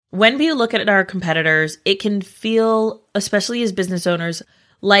When we look at our competitors, it can feel, especially as business owners,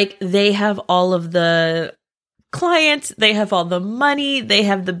 like they have all of the clients, they have all the money, they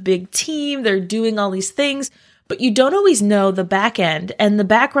have the big team, they're doing all these things, but you don't always know the back end and the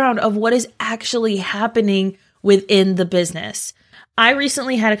background of what is actually happening within the business. I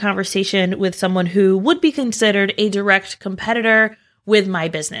recently had a conversation with someone who would be considered a direct competitor with my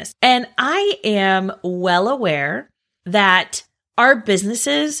business. And I am well aware that our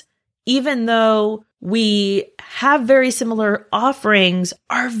businesses, even though we have very similar offerings,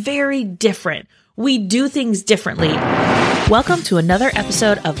 are very different. We do things differently. Welcome to another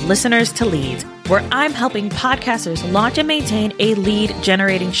episode of Listeners to Leads, where I'm helping podcasters launch and maintain a lead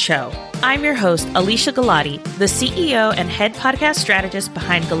generating show. I'm your host, Alicia Galati, the CEO and head podcast strategist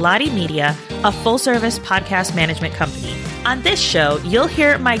behind Galati Media, a full-service podcast management company. On this show, you'll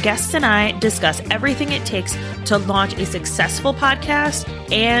hear my guests and I discuss everything it takes to launch a successful podcast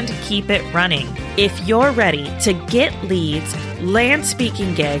and keep it running. If you're ready to get leads, land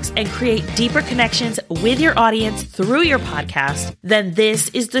speaking gigs, and create deeper connections with your audience through your podcast, then this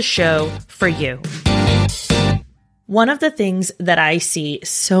is the show for you. One of the things that I see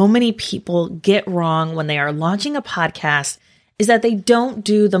so many people get wrong when they are launching a podcast is that they don't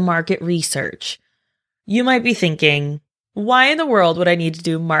do the market research. You might be thinking, why in the world would I need to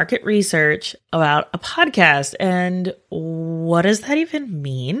do market research about a podcast? And what does that even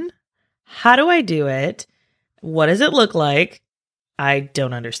mean? How do I do it? What does it look like? I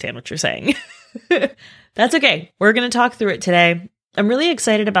don't understand what you're saying. That's okay. We're going to talk through it today. I'm really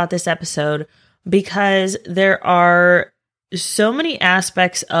excited about this episode because there are so many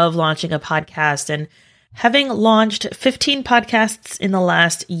aspects of launching a podcast, and having launched 15 podcasts in the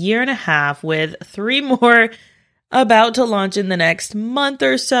last year and a half with 3 more about to launch in the next month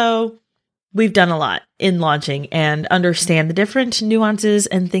or so, we've done a lot in launching and understand the different nuances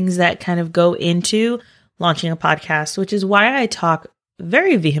and things that kind of go into launching a podcast, which is why I talk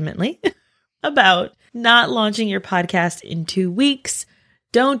very vehemently about not launching your podcast in 2 weeks.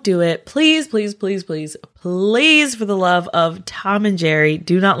 Don't do it. Please, please, please, please, please, for the love of Tom and Jerry,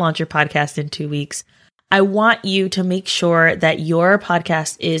 do not launch your podcast in 2 weeks. I want you to make sure that your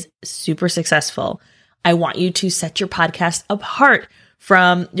podcast is super successful. I want you to set your podcast apart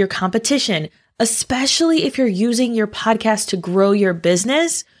from your competition, especially if you're using your podcast to grow your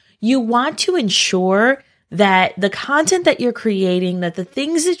business. You want to ensure that the content that you're creating, that the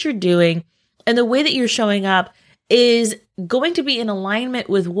things that you're doing, and the way that you're showing up is going to be in alignment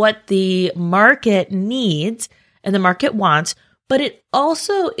with what the market needs and the market wants, but it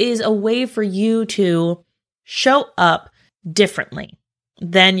also is a way for you to show up differently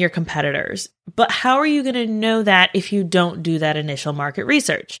than your competitors. But how are you going to know that if you don't do that initial market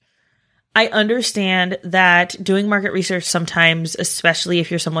research? I understand that doing market research sometimes, especially if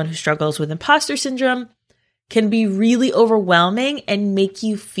you're someone who struggles with imposter syndrome, can be really overwhelming and make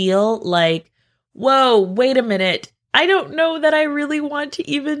you feel like, whoa, wait a minute. I don't know that I really want to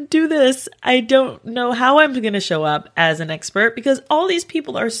even do this. I don't know how I'm going to show up as an expert because all these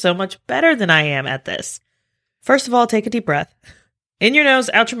people are so much better than I am at this. First of all, take a deep breath. In your nose,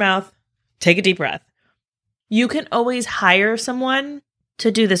 out your mouth, take a deep breath. You can always hire someone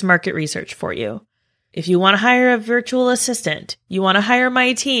to do this market research for you. If you want to hire a virtual assistant, you want to hire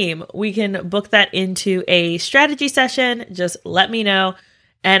my team, we can book that into a strategy session. Just let me know.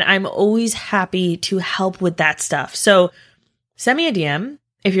 And I'm always happy to help with that stuff. So send me a DM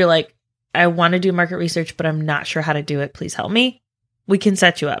if you're like, I want to do market research, but I'm not sure how to do it. Please help me. We can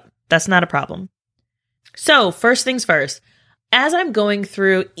set you up. That's not a problem. So first things first, as I'm going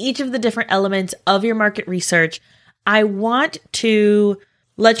through each of the different elements of your market research, I want to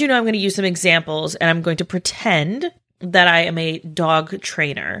let you know I'm going to use some examples, and I'm going to pretend that I am a dog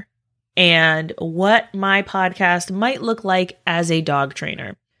trainer and what my podcast might look like as a dog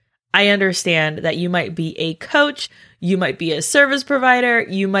trainer. I understand that you might be a coach, you might be a service provider,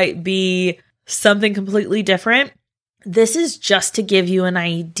 you might be something completely different. This is just to give you an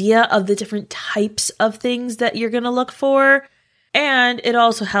idea of the different types of things that you're going to look for. And it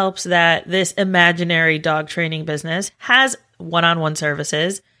also helps that this imaginary dog training business has one-on-one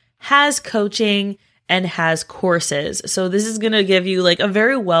services, has coaching, and has courses. So this is going to give you like a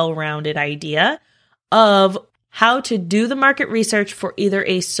very well-rounded idea of how to do the market research for either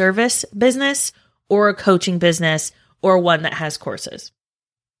a service business or a coaching business or one that has courses.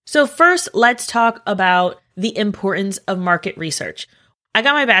 So first, let's talk about the importance of market research. I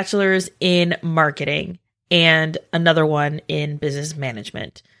got my bachelor's in marketing and another one in business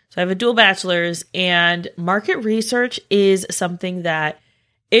management. So I have a dual bachelor's, and market research is something that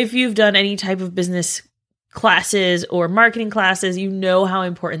if you've done any type of business classes or marketing classes, you know how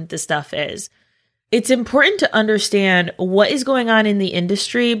important this stuff is. It's important to understand what is going on in the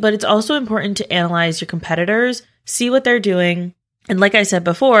industry, but it's also important to analyze your competitors, see what they're doing. And like I said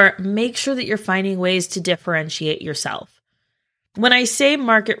before, make sure that you're finding ways to differentiate yourself. When I say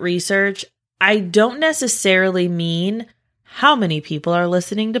market research, I don't necessarily mean how many people are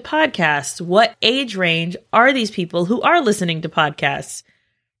listening to podcasts. What age range are these people who are listening to podcasts?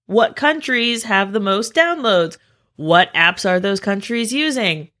 What countries have the most downloads? What apps are those countries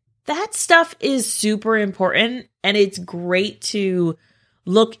using? That stuff is super important and it's great to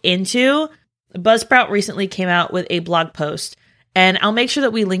look into. Buzzsprout recently came out with a blog post, and I'll make sure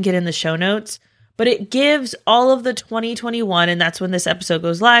that we link it in the show notes, but it gives all of the 2021, and that's when this episode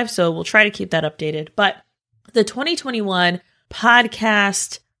goes live, so we'll try to keep that updated. But the 2021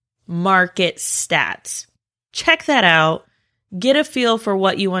 podcast market stats. Check that out. Get a feel for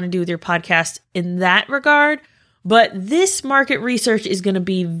what you want to do with your podcast in that regard. But this market research is going to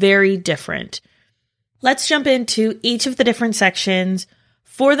be very different. Let's jump into each of the different sections.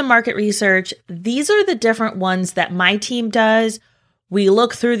 For the market research, these are the different ones that my team does. We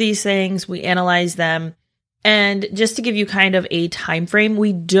look through these things, we analyze them. And just to give you kind of a time frame,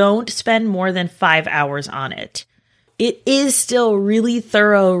 we don't spend more than 5 hours on it. It is still really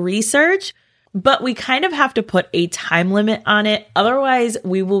thorough research, but we kind of have to put a time limit on it. Otherwise,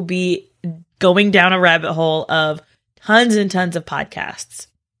 we will be going down a rabbit hole of tons and tons of podcasts.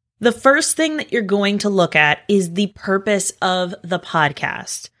 The first thing that you're going to look at is the purpose of the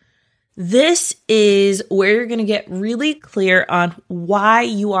podcast. This is where you're going to get really clear on why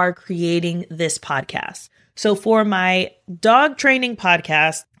you are creating this podcast. So for my dog training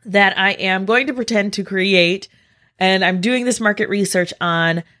podcast that I am going to pretend to create, and I'm doing this market research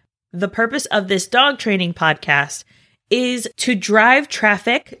on, the purpose of this dog training podcast is to drive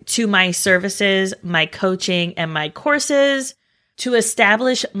traffic to my services, my coaching, and my courses, to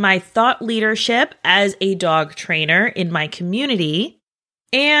establish my thought leadership as a dog trainer in my community,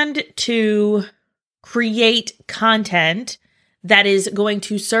 and to create content that is going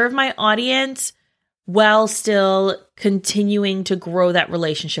to serve my audience while still continuing to grow that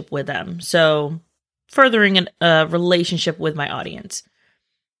relationship with them. So furthering a relationship with my audience.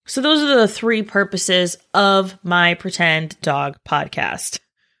 So those are the 3 purposes of my Pretend Dog podcast.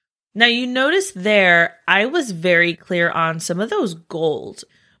 Now you notice there, I was very clear on some of those goals.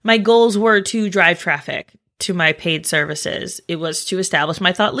 My goals were to drive traffic to my paid services. It was to establish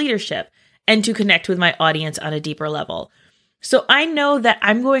my thought leadership and to connect with my audience on a deeper level. So I know that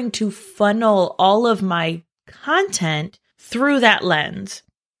I'm going to funnel all of my content through that lens.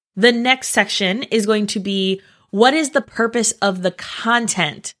 The next section is going to be, what is the purpose of the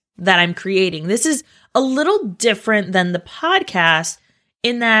content that I'm creating? This is a little different than the podcast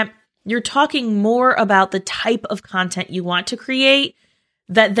in that you're talking more about the type of content you want to create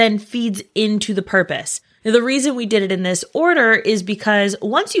that then feeds into the purpose. Now, the reason we did it in this order is because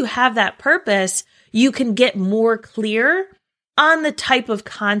once you have that purpose, you can get more clear on the type of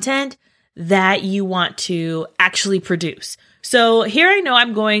content that you want to actually produce. So here I know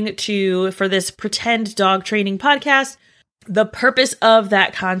I'm going to, for this Pretend Dog Training podcast, the purpose of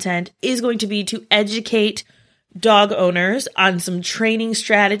that content is going to be to educate dog owners on some training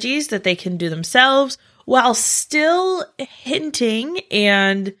strategies that they can do themselves while still hinting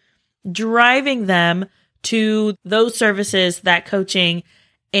and driving them to those services, that coaching,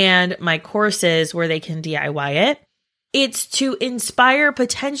 and my courses where they can DIY it. It's to inspire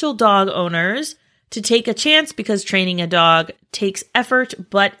potential dog owners to take a chance because training a dog takes effort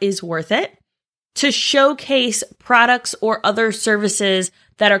but is worth it. To showcase products or other services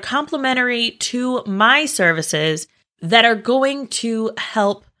that are complementary to my services that are going to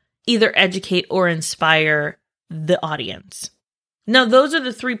help either educate or inspire the audience. Now, those are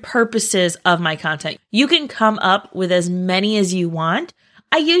the 3 purposes of my content. You can come up with as many as you want.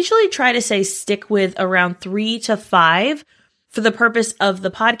 I usually try to stick with around 3 to 5 for the purpose of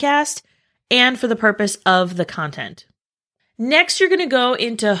the podcast and for the purpose of the content. Next, you're going to go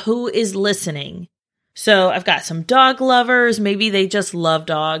into who is listening. So I've got some dog lovers. Maybe they just love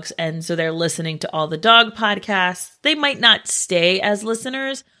dogs, and so they're listening to all the dog podcasts. They might not stay as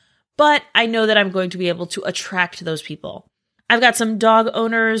listeners, but I know that I'm going to be able to attract those people. I've got some dog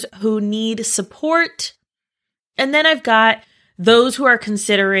owners who need support. And then I've got those who are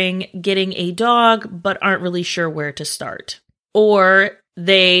considering getting a dog, but aren't really sure where to start. Or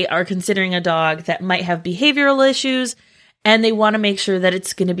they are considering a dog that might have behavioral issues, and they want to make sure that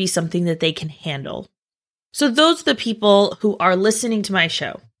it's going to be something that they can handle. So those are the people who are listening to my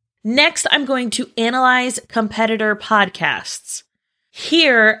show. Next, I'm going to analyze competitor podcasts.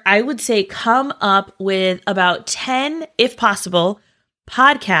 Here, I would say come up with about 10, if possible,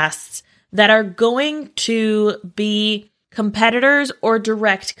 podcasts that are going to be competitors or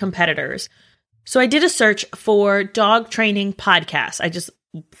direct competitors. So I did a search for dog training podcasts. I just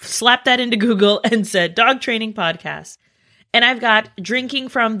slapped that into Google and said dog training podcasts. And I've got Drinking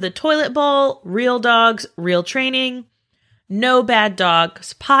from the Toilet Bowl, Real Dogs, Real Training, No Bad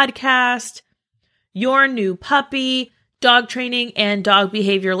Dogs Podcast, Your New Puppy, Dog Training and Dog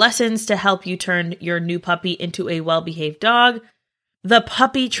Behavior Lessons to help you turn your new puppy into a well-behaved dog, The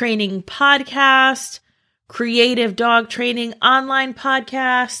Puppy Training Podcast, Creative Dog Training Online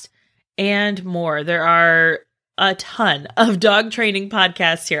Podcast, and more. There are a ton of dog training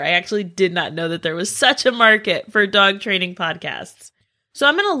podcasts here. I actually did not know that there was such a market for dog training podcasts. So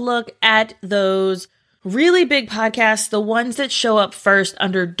I'm going to look at those really big podcasts, the ones that show up first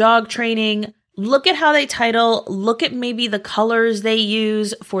under dog training. Look at how they title, look at maybe the colors they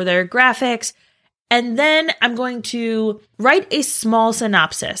use for their graphics, and then I'm going to write a small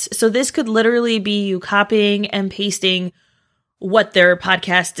synopsis. So this could literally be you copying and pasting what their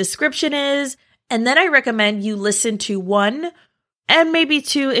podcast description is, and then I recommend you listen to 1 and maybe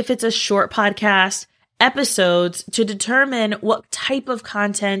 2, if it's a short podcast, episodes to determine what type of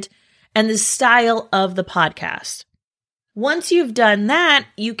content and the style of the podcast. Once you've done that,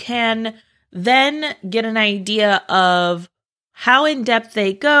 you can then get an idea of how in-depth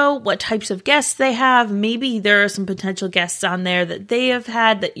they go, what types of guests they have. Maybe there are some potential guests on there that they have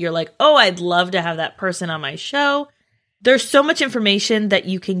had that you're like, oh, I'd love to have that person on my show. There's so much information that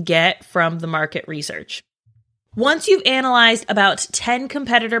you can get from the market research. Once you've analyzed about 10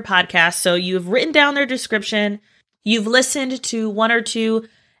 competitor podcasts, so you've written down their description, you've listened to 1 or 2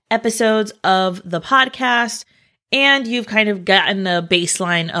 episodes of the podcast, and you've kind of gotten a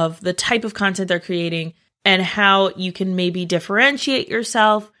baseline of the type of content they're creating and how you can maybe differentiate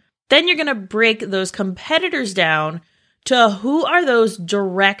yourself. Then you're going to break those competitors down to who are those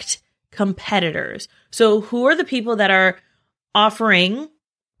direct competitors. So who are the people that are offering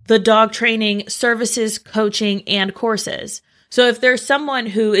the dog training services, coaching, and courses? So if there's someone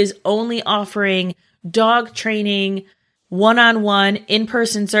who is only offering dog training, one-on-one,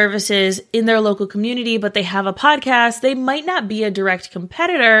 in-person services in their local community, but they have a podcast, they might not be a direct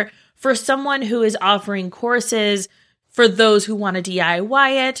competitor for someone who is offering courses for those who want to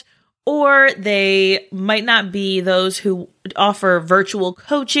DIY it, or they might not be those who offer virtual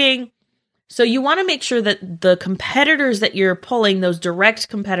coaching. So you want to make sure that the competitors that you're pulling, those direct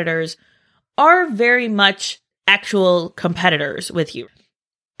competitors, are very much actual competitors with you.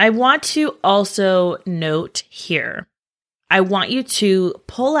 I want to also note here, I want you to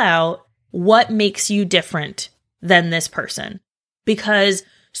pull out what makes you different than this person. Because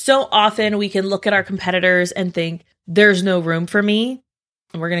so often we can look at our competitors and think, there's no room for me.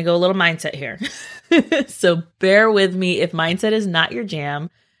 And we're going to go a little mindset here. So bear with me if mindset is not your jam.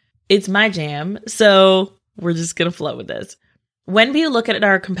 It's my jam. So we're just going to flow with this. When we look at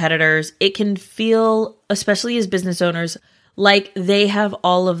our competitors, it can feel, especially as business owners, like they have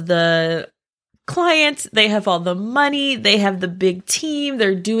all of the clients, they have all the money, they have the big team,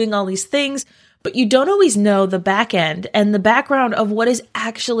 they're doing all these things, but you don't always know the back end and the background of what is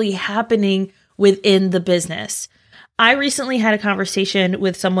actually happening within the business. I recently had a conversation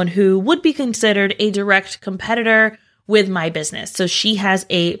with someone who would be considered a direct competitor with my business. So she has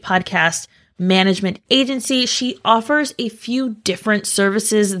a podcast management agency. She offers a few different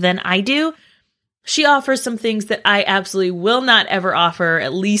services than I do. She offers some things that I absolutely will not ever offer,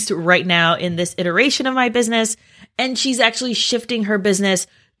 at least right now in this iteration of my business. And she's actually shifting her business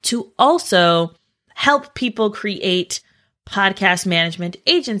to also help people create podcast management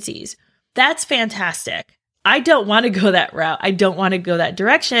agencies. That's fantastic. I don't want to go that route. I don't want to go that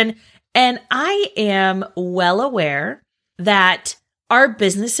direction. And I am well aware that our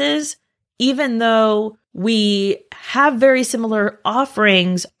businesses, even though we have very similar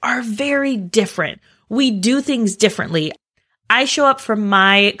offerings, are very different. We do things differently. I show up for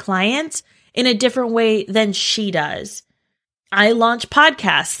my clients in a different way than she does. I launch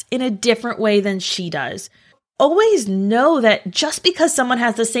podcasts in a different way than she does. Always know that just because someone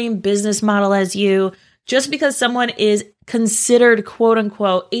has the same business model as you, just because someone is considered, quote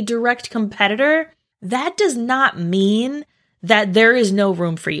unquote, a direct competitor, that does not mean that there is no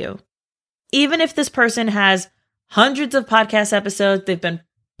room for you. Even if this person has hundreds of podcast episodes, they've been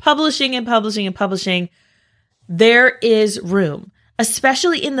publishing and publishing and publishing, there is room,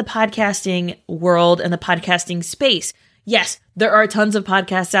 especially in the podcasting world and the podcasting space. Yes, there are tons of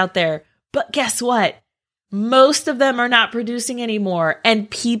podcasts out there, but guess what? Most of them are not producing anymore, and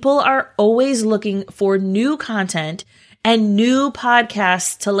people are always looking for new content and new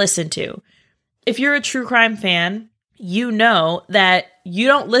podcasts to listen to. If you're a true crime fan, you know that you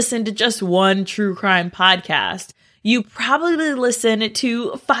don't listen to just one true crime podcast. You probably listen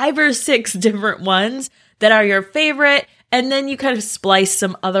to 5 or 6 different ones that are your favorite, and then you kind of splice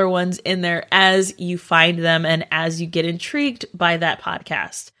some other ones in there as you find them and as you get intrigued by that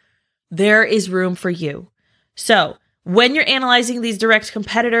podcast. There is room for you. So when you're analyzing these direct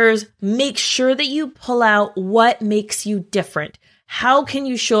competitors, make sure that you pull out what makes you different. How can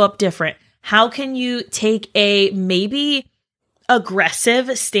you show up different? How can you take a maybe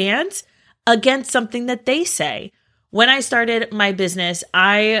aggressive stance against something that they say? When I started my business,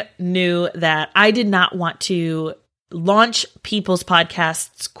 I knew that I did not want to launch people's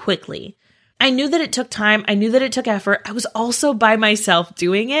podcasts quickly. I knew that it took time. I knew that it took effort. I was also by myself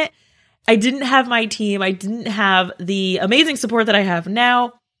doing it. I didn't have my team. I didn't have the amazing support that I have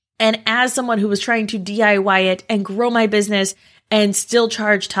now. And as someone who was trying to DIY it and grow my business and still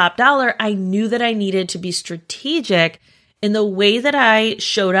charge top dollar, I knew that I needed to be strategic in the way that I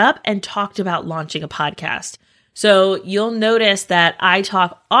showed up and talked about launching a podcast. So you'll notice that I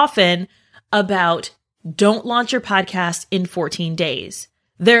talk often about don't launch your podcast in 14 days.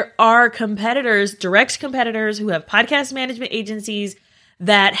 There are competitors, direct competitors who have podcast management agencies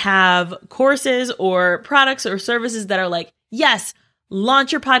that have courses or products or services that are like, yes,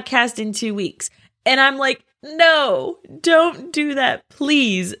 launch your podcast in 2 weeks. And I'm like, no, don't do that,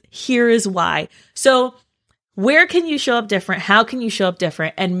 please. Here is why. So where can you show up different? How can you show up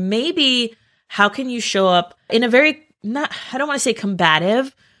different? And maybe how can you show up in a very, I don't want to say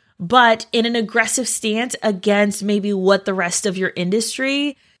combative, but in an aggressive stance against maybe what the rest of your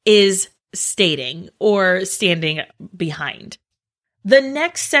industry is stating or standing behind. The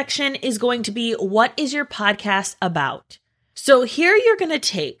next section is going to be, what is your podcast about? So here you're going to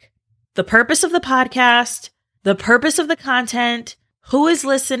take the purpose of the podcast, the purpose of the content, who is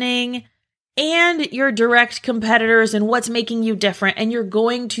listening, and your direct competitors and what's making you different. And you're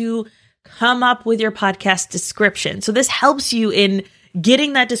going to come up with your podcast description. So this helps you in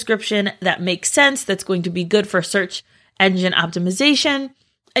getting that description that makes sense, that's going to be good for search engine optimization.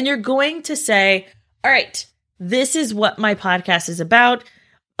 And you're going to say, all right, this is what my podcast is about.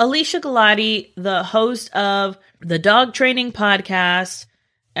 Alicia Galati, the host of the Dog Training Podcast,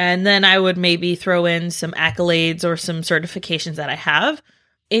 and then I would maybe throw in some accolades or some certifications that I have,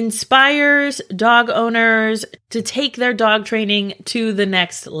 inspires dog owners to take their dog training to the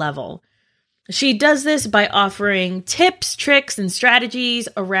next level. She does this by offering tips, tricks, and strategies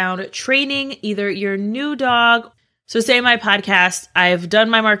around training either your new dog. So say my podcast, I've done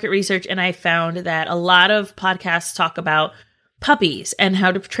my market research and I found that a lot of podcasts talk about puppies and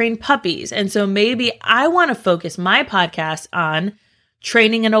how to train puppies. And so maybe I want to focus my podcast on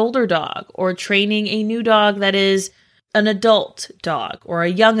training an older dog or training a new dog that is an adult dog or a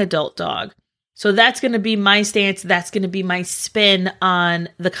young adult dog. So that's going to be my stance. That's going to be my spin on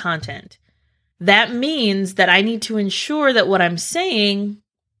the content. That means that I need to ensure that what I'm saying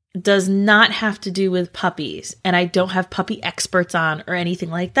does not have to do with puppies, and I don't have puppy experts on or anything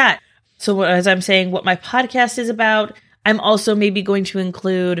like that. So as I'm saying what my podcast is about, I'm also maybe going to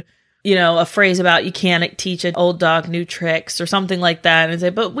include, a phrase about you can't teach an old dog new tricks or something like that, and say,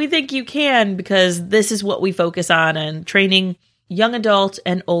 but we think you can because this is what we focus on, and training young adult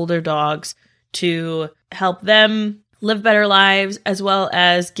and older dogs to help them live better lives, as well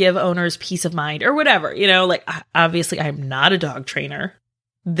as give owners peace of mind or whatever, obviously I'm not a dog trainer.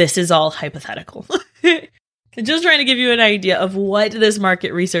 This is all hypothetical. Just trying to give you an idea of what this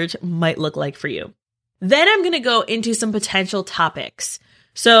market research might look like for you. Then I'm going to go into some potential topics.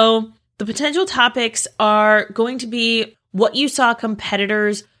 So the potential topics are going to be what you saw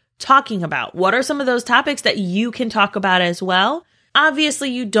competitors talking about. What are some of those topics that you can talk about as well?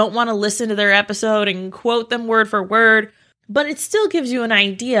 Obviously, you don't want to listen to their episode and quote them word for word, but it still gives you an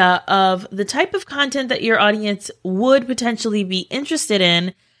idea of the type of content that your audience would potentially be interested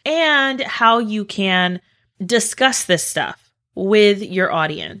in and how you can discuss this stuff with your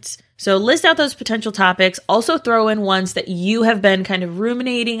audience. So list out those potential topics. Also throw in ones that you have been kind of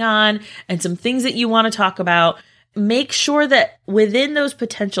ruminating on and some things that you want to talk about. Make sure that within those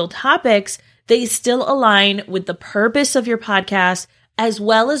potential topics, they still align with the purpose of your podcast as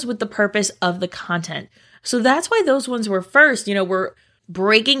well as with the purpose of the content. So that's why those ones were first. We're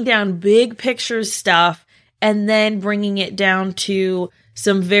breaking down big picture stuff and then bringing it down to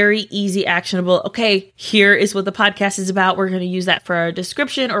some very easy, actionable, okay, here is what the podcast is about. We're going to use that for our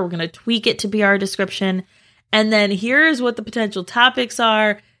description, or we're going to tweak it to be our description. And then here is what the potential topics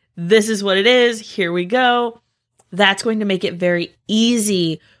are. This is what it is. Here we go. That's going to make it very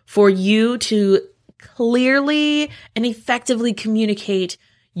easy for you to clearly and effectively communicate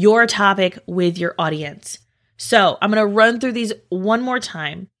your topic with your audience. So I'm going to run through these one more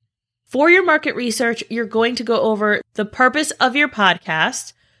time. For your market research, you're going to go over the purpose of your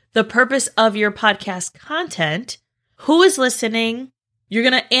podcast, the purpose of your podcast content, who is listening. You're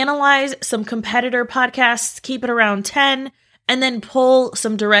going to analyze some competitor podcasts, keep it around 10, and then pull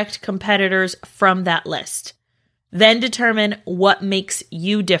some direct competitors from that list. Then determine what makes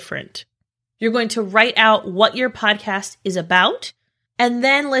you different. You're going to write out what your podcast is about, and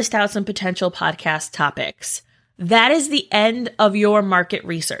then list out some potential podcast topics. That is the end of your market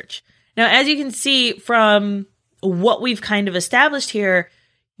research. Now, as you can see from what we've kind of established here,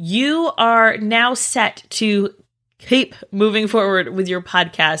 you are now set to keep moving forward with your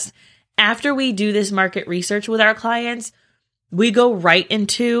podcast. After we do this market research with our clients, we go right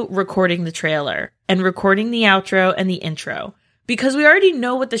into recording the trailer and recording the outro and the intro. Because we already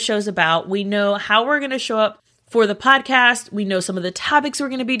know what the show's about. We know how we're going to show up for the podcast. We know some of the topics we're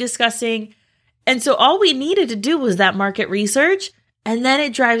going to be discussing. And so all we needed to do was that market research. And then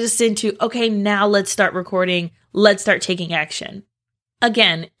it drives us into, okay, now let's start recording. Let's start taking action.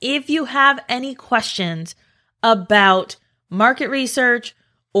 Again, if you have any questions about market research,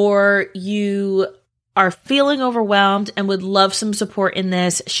 or you are feeling overwhelmed and would love some support in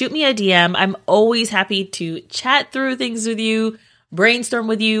this, shoot me a DM. I'm always happy to chat through things with you, brainstorm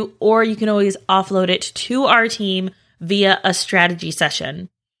with you, or you can always offload it to our team via a strategy session.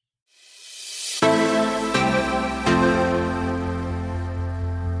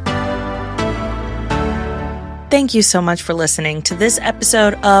 Thank you so much for listening to this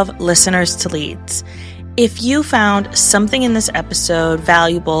episode of Listeners to Leads. If you found something in this episode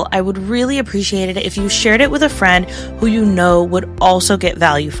valuable, I would really appreciate it if you shared it with a friend who you know would also get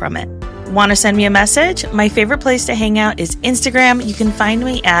value from it. Want to send me a message? My favorite place to hang out is Instagram. You can find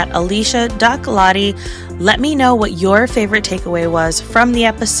me at Alicia.Galati. Let me know what your favorite takeaway was from the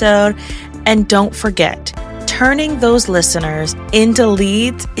episode. And don't forget, turning those listeners into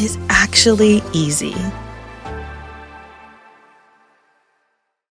leads is actually easy.